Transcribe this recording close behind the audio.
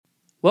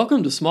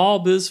Welcome to Small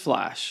Biz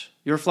Flash,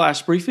 your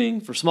flash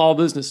briefing for small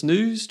business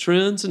news,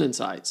 trends, and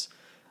insights.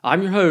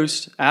 I'm your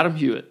host, Adam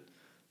Hewitt.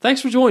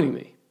 Thanks for joining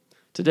me.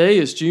 Today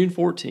is June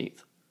 14th.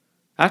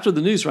 After the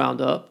news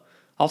roundup,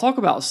 I'll talk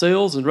about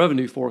sales and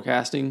revenue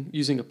forecasting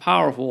using a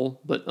powerful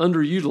but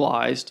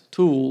underutilized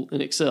tool in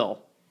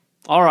Excel.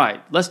 All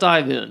right, let's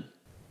dive in.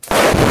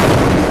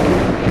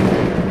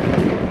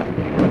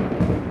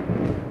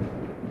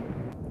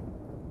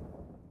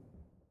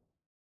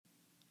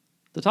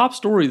 The top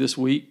story this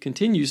week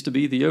continues to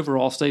be the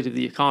overall state of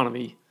the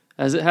economy,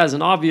 as it has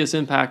an obvious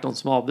impact on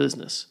small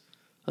business.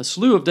 A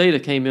slew of data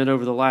came in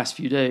over the last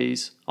few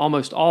days,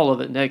 almost all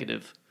of it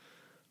negative.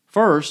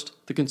 First,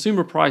 the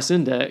Consumer Price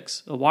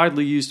Index, a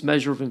widely used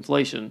measure of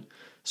inflation,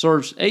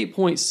 surged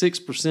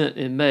 8.6%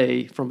 in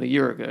May from a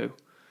year ago.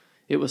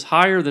 It was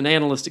higher than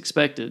analysts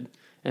expected,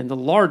 and the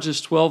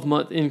largest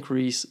 12-month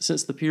increase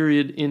since the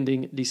period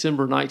ending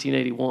December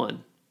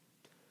 1981.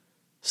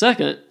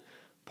 Second,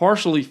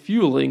 partially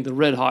fueling the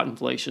red-hot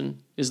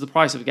inflation is the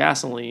price of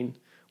gasoline,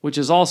 which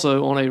is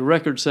also on a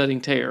record-setting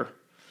tear.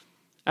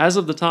 As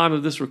of the time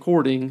of this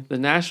recording, the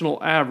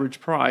national average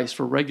price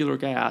for regular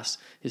gas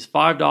is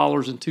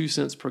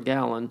 $5.02 per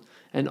gallon,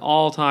 an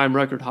all-time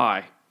record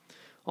high.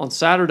 On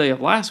Saturday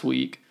of last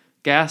week,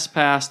 gas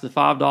passed the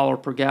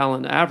 $5 per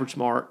gallon average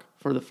mark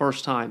for the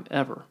first time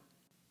ever.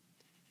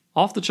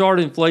 Off-the-chart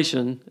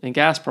inflation and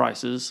gas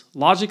prices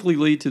logically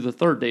lead to the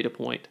third data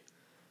point.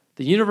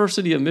 The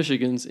University of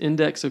Michigan's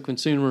Index of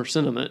Consumer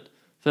Sentiment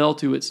fell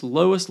to its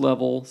lowest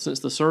level since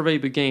the survey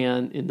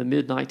began in the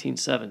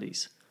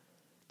mid-1970s.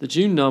 The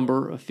June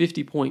number of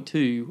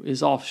 50.2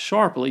 is off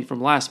sharply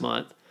from last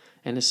month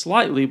and is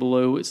slightly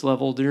below its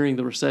level during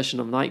the recession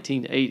of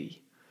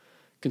 1980.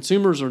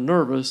 Consumers are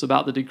nervous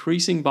about the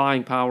decreasing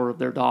buying power of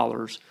their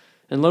dollars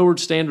and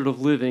lowered standard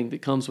of living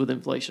that comes with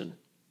inflation.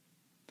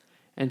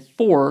 And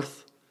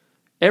fourth,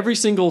 every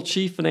single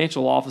chief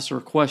financial officer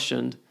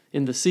questioned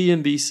in the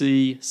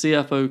CNBC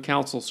CFO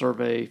Council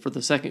survey for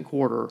the second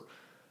quarter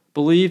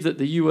believe that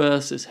the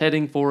U.S. is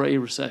heading for a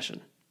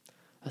recession.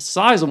 A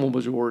sizable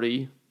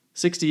majority,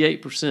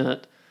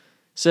 68%,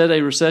 said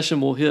a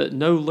recession will hit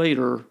no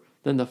later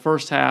than the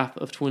first half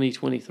of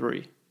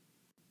 2023.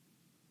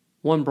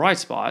 One bright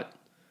spot,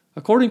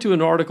 according to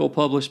an article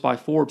published by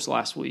Forbes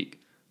last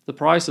week, the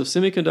price of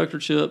semiconductor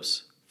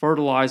chips,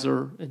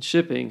 fertilizer, and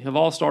shipping have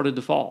all started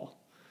to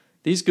fall.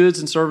 These goods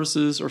and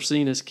services are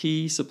seen as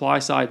key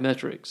supply-side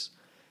metrics,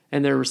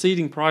 and their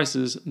receding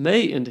prices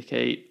may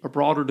indicate a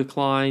broader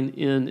decline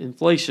in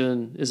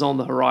inflation is on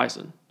the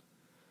horizon.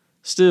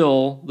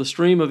 Still, the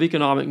stream of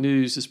economic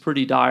news is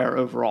pretty dire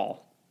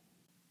overall.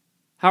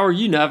 How are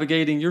you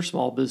navigating your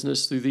small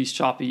business through these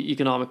choppy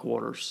economic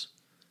waters?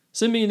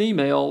 Send me an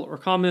email or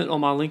comment on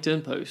my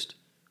LinkedIn post.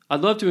 I'd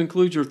love to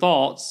include your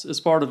thoughts as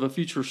part of a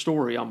future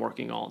story I'm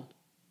working on.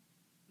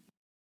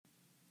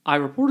 I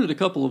reported a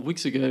couple of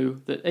weeks ago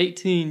that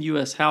 18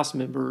 U.S. House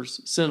members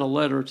sent a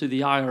letter to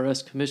the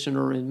IRS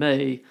Commissioner in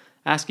May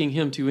asking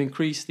him to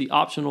increase the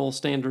optional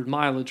standard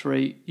mileage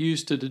rate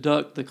used to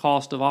deduct the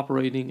cost of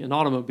operating an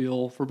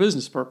automobile for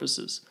business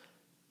purposes.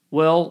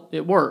 Well,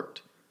 it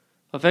worked.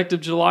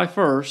 Effective July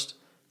 1st,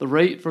 the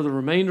rate for the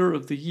remainder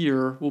of the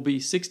year will be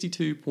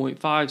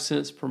 62.5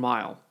 cents per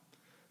mile.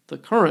 The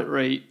current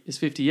rate is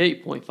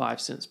 58.5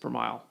 cents per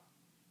mile.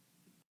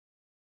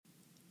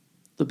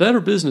 The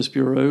Better Business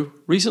Bureau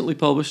recently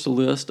published a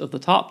list of the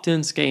top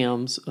 10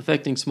 scams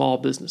affecting small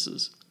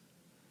businesses.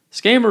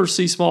 Scammers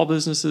see small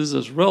businesses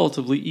as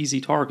relatively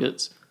easy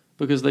targets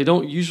because they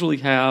don't usually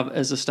have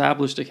as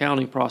established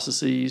accounting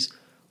processes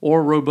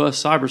or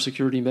robust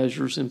cybersecurity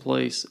measures in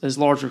place as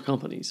larger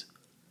companies.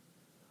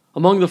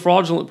 Among the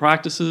fraudulent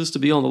practices to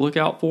be on the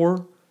lookout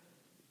for,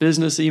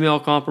 business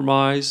email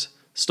compromise,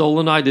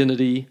 stolen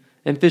identity,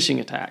 and phishing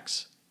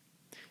attacks.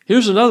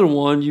 Here's another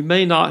one you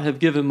may not have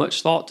given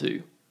much thought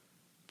to.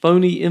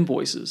 Phony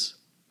invoices.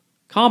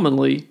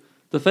 Commonly,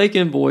 the fake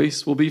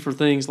invoice will be for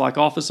things like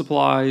office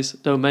supplies,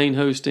 domain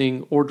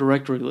hosting, or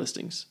directory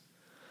listings.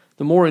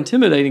 The more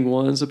intimidating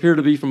ones appear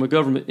to be from a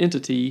government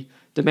entity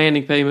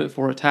demanding payment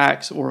for a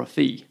tax or a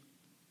fee.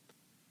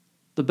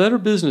 The Better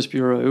Business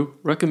Bureau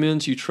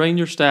recommends you train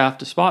your staff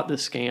to spot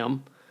this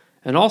scam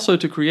and also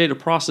to create a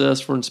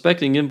process for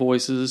inspecting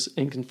invoices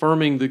and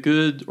confirming the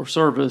good or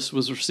service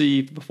was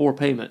received before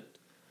payment.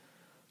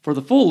 For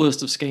the full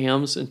list of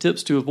scams and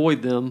tips to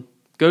avoid them,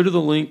 go to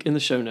the link in the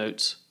show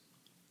notes.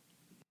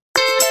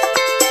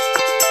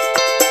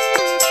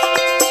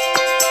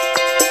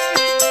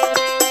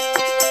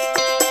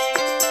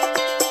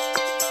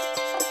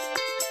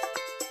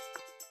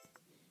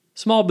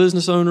 Small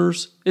business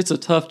owners, it's a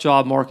tough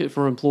job market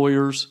for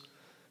employers.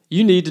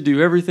 You need to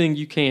do everything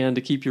you can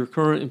to keep your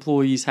current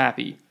employees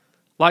happy,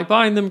 like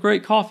buying them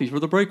great coffee for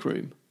the break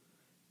room.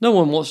 No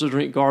one wants to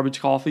drink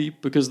garbage coffee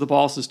because the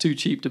boss is too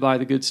cheap to buy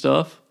the good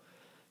stuff.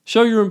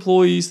 Show your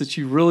employees that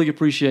you really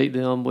appreciate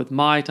them with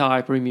Mai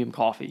Tai Premium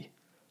Coffee.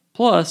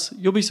 Plus,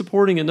 you'll be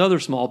supporting another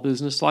small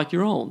business like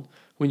your own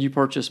when you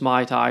purchase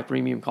Mai Tai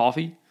Premium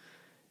Coffee.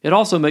 It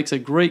also makes a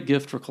great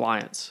gift for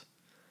clients.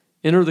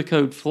 Enter the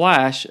code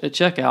FLASH at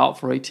checkout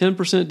for a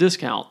 10%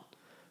 discount.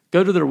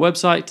 Go to their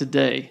website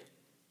today,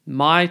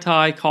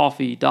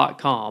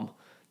 maithaicoffee.com.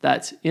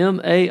 That's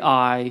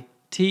MAITHAI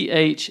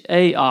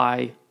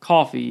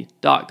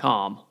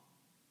coffee.com.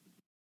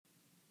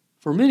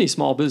 For many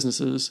small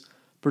businesses,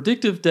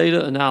 predictive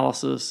data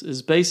analysis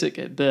is basic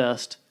at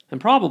best and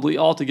probably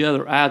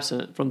altogether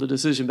absent from the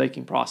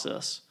decision-making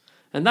process.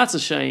 And that's a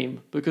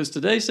shame, because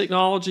today's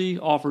technology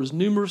offers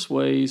numerous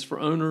ways for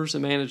owners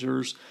and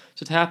managers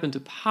to tap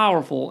into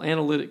powerful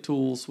analytic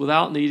tools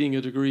without needing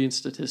a degree in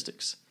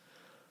statistics.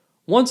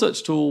 One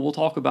such tool we'll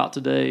talk about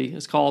today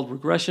is called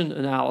regression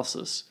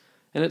analysis,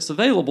 and it's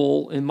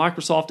available in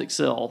Microsoft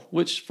Excel,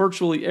 which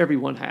virtually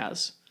everyone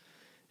has.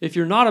 If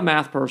you're not a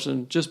math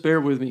person, just bear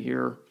with me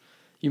here.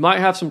 You might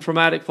have some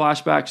traumatic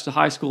flashbacks to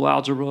high school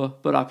algebra,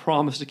 but I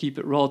promise to keep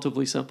it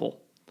relatively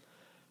simple.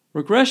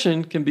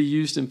 Regression can be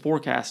used in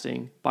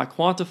forecasting by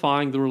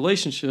quantifying the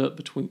relationship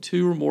between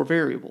two or more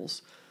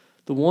variables.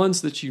 The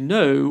ones that you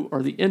know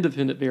are the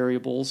independent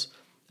variables,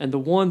 and the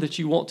one that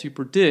you want to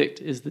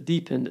predict is the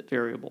dependent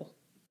variable.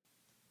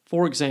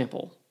 For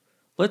example,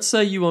 let's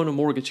say you own a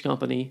mortgage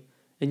company,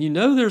 and you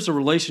know there's a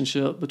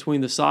relationship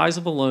between the size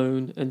of a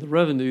loan and the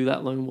revenue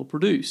that loan will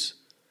produce.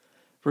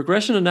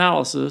 Regression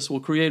analysis will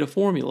create a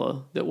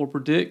formula that will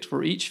predict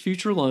for each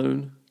future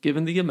loan,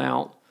 given the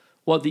amount,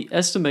 what the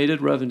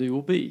estimated revenue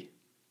will be.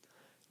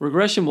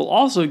 Regression will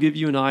also give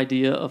you an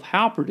idea of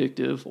how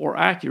predictive or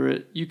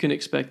accurate you can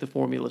expect the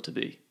formula to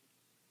be.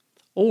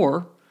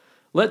 Or,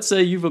 let's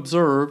say you've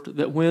observed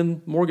that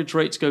when mortgage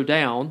rates go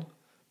down,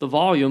 the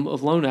volume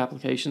of loan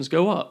applications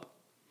go up.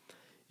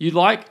 You'd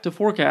like to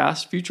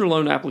forecast future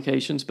loan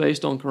applications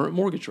based on current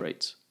mortgage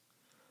rates.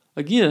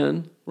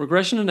 Again,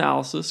 regression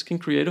analysis can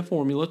create a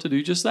formula to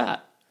do just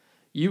that.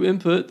 You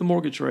input the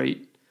mortgage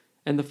rate,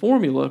 and the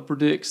formula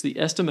predicts the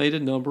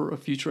estimated number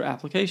of future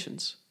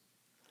applications.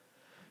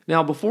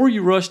 Now, before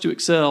you rush to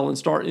Excel and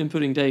start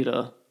inputting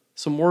data,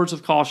 some words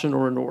of caution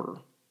are in order.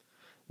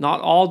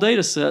 Not all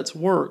data sets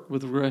work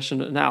with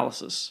regression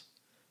analysis.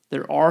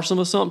 There are some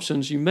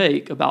assumptions you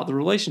make about the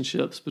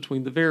relationships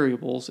between the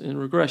variables in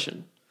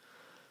regression.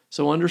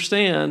 So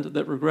understand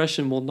that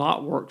regression will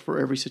not work for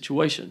every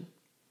situation.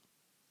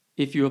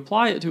 If you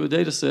apply it to a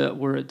data set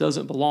where it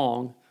doesn't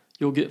belong,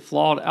 you'll get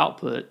flawed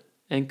output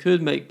and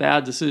could make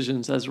bad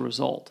decisions as a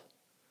result.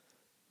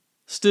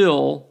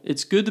 Still,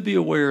 it's good to be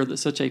aware that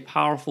such a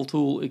powerful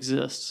tool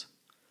exists.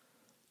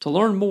 To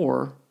learn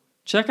more,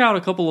 check out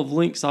a couple of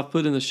links I've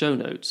put in the show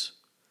notes.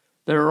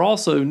 There are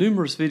also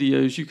numerous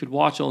videos you could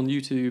watch on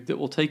YouTube that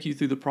will take you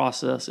through the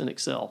process in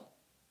Excel.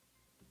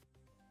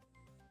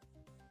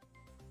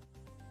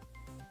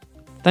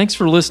 Thanks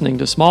for listening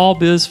to Small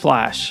Biz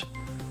Flash.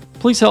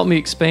 Please help me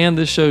expand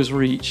this show's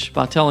reach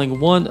by telling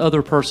one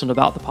other person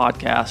about the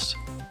podcast.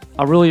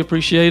 I really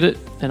appreciate it,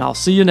 and I'll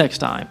see you next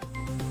time.